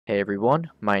Hey everyone,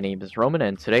 my name is Roman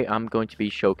and today I'm going to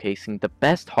be showcasing the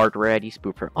best hardware ID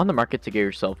spoofer on the market to get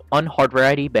yourself hardware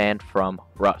ID banned from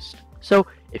Rust. So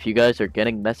if you guys are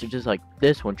getting messages like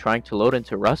this when trying to load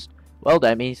into Rust, well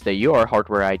that means that you are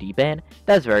hardware ID banned.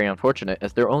 That's very unfortunate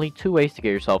as there are only two ways to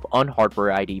get yourself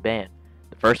hardware ID banned.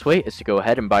 The first way is to go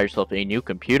ahead and buy yourself a new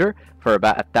computer for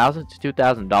about $1,000 to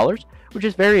 $2,000, which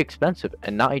is very expensive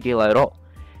and not ideal at all.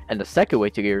 And the second way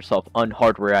to get yourself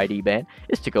hardware ID banned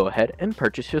is to go ahead and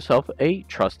purchase yourself a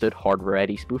trusted hardware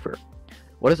ID spoofer.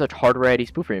 What is a hardware ID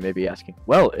spoofer, you may be asking?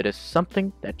 Well, it is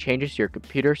something that changes your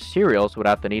computer serials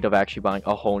without the need of actually buying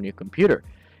a whole new computer.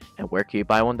 And where can you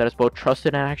buy one that is both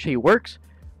trusted and actually works?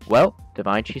 Well,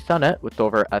 DivineHWID with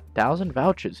over 1,000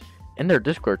 vouchers in their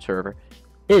Discord server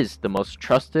is the most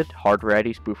trusted hardware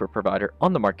ID spoofer provider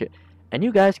on the market, and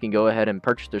you guys can go ahead and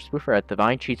purchase their spoofer at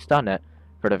DivineHWID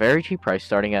for the very cheap price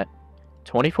starting at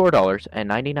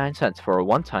 $24.99 for a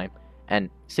one-time and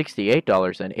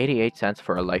 $68.88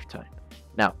 for a lifetime.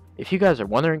 Now, if you guys are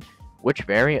wondering which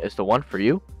variant is the one for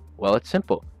you, well, it's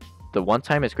simple. The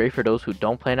one-time is great for those who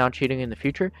don't plan on cheating in the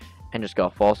future and just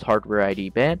got false hardware ID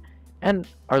banned and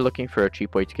are looking for a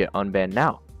cheap way to get unbanned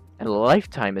now. And the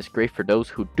lifetime is great for those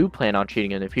who do plan on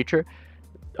cheating in the future.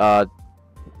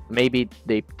 Maybe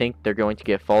they think they're going to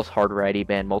get false hardware ID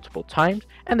banned multiple times,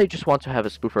 and they just want to have a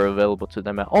spoofer available to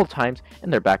them at all times in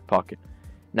their back pocket.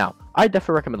 Now, I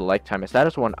definitely recommend the lifetime as that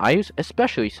is one I use,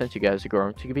 especially since you guys are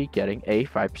going to be getting a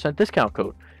 5% discount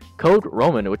code. Code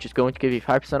Roman, which is going to give you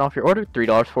 5% off your order,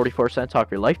 $3.44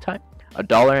 off your lifetime,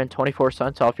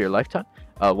 $1.24 off your lifetime,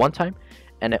 one time,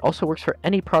 and it also works for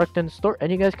any product in the store,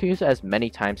 and you guys can use it as many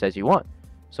times as you want.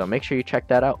 So make sure you check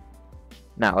that out.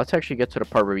 Now, let's actually get to the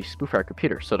part where we spoof our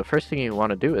computer. So the first thing you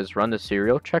want to do is run the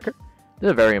serial checker. This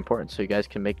is very important so you guys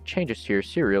can make changes to your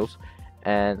serials.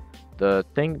 And the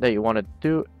thing that you want to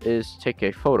do is take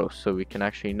a photo so we can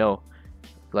actually know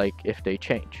like if they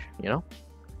change, you know?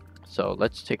 So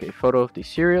let's take a photo of these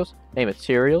serials, name it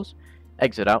serials,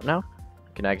 exit out now.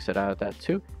 You can exit out of that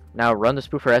too. Now run the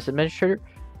spoofer as administrator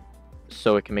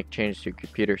so it can make changes to your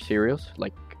computer serials,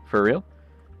 like for real.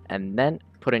 And then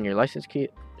put in your license key.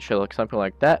 Should look something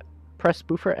like that. Press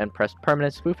spoofer and press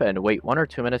permanent spoof and wait 1 or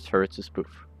 2 minutes for it to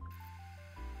spoof.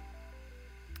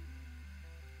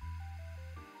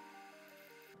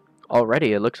 Alrighty,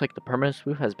 it looks like the permanent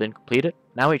spoof has been completed.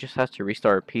 Now we just have to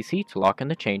restart our PC to lock in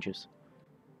the changes.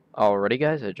 Alrighty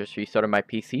guys, I just restarted my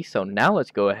PC, so now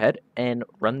let's go ahead and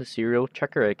run the serial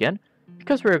checker again,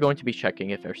 because we're going to be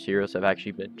checking if our serials have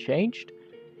actually been changed.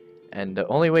 And the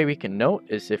only way we can know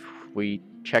is if we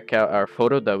check out our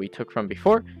photo that we took from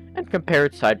before and compare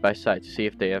it side by side to see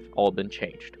if they have all been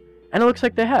changed. And it looks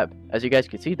like they have. As you guys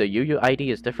can see, the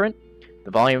UUID is different, the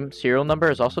volume serial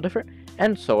number is also different,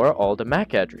 and so are all the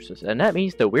MAC addresses. And that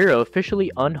means that we're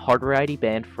officially hardware ID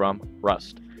banned from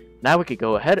Rust. Now we can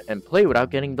go ahead and play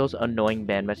without getting those annoying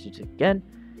ban messages again.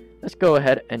 Let's go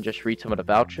ahead and just read some of the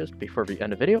vouchers before we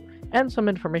end the video and some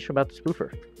information about the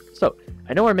spoofer. So,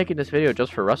 I know we're making this video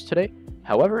just for Rust today,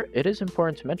 however, it is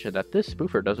important to mention that this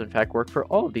spoofer does in fact work for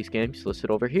all of these games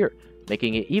listed over here,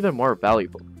 making it even more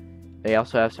valuable. They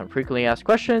also have some frequently asked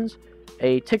questions,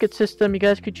 a ticket system you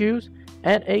guys could use,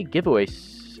 and a giveaway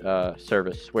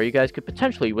service where you guys could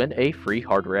potentially win a free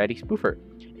hardware ID spoofer.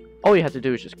 All you have to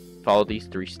do is just follow these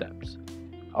 3 steps.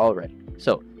 Alright,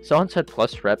 so someone said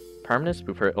plus rep permanent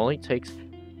spoofer only takes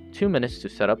 2 minutes to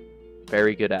set up.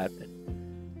 Very good admin.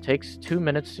 Takes 2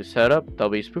 minutes to set up,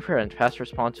 W spoofer and fast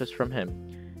responses from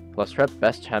him. Plus rep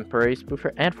best temporary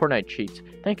spoofer and Fortnite cheats.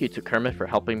 Thank you to Kermit for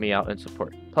helping me out in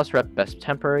support. Plus rep best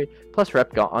temporary. Plus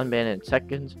rep got unbanned in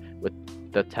seconds with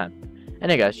the temp.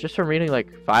 And hey guys, just from reading like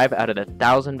 5 out of the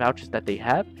 1,000 vouchers that they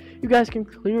have, you guys can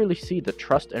clearly see the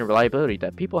trust and reliability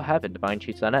that people have in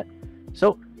DivineCheats.net.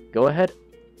 So go ahead,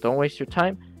 don't waste your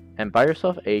time, and buy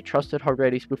yourself a trusted hardware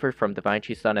ID spoofer from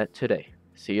DivineCheats.net today.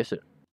 See you soon.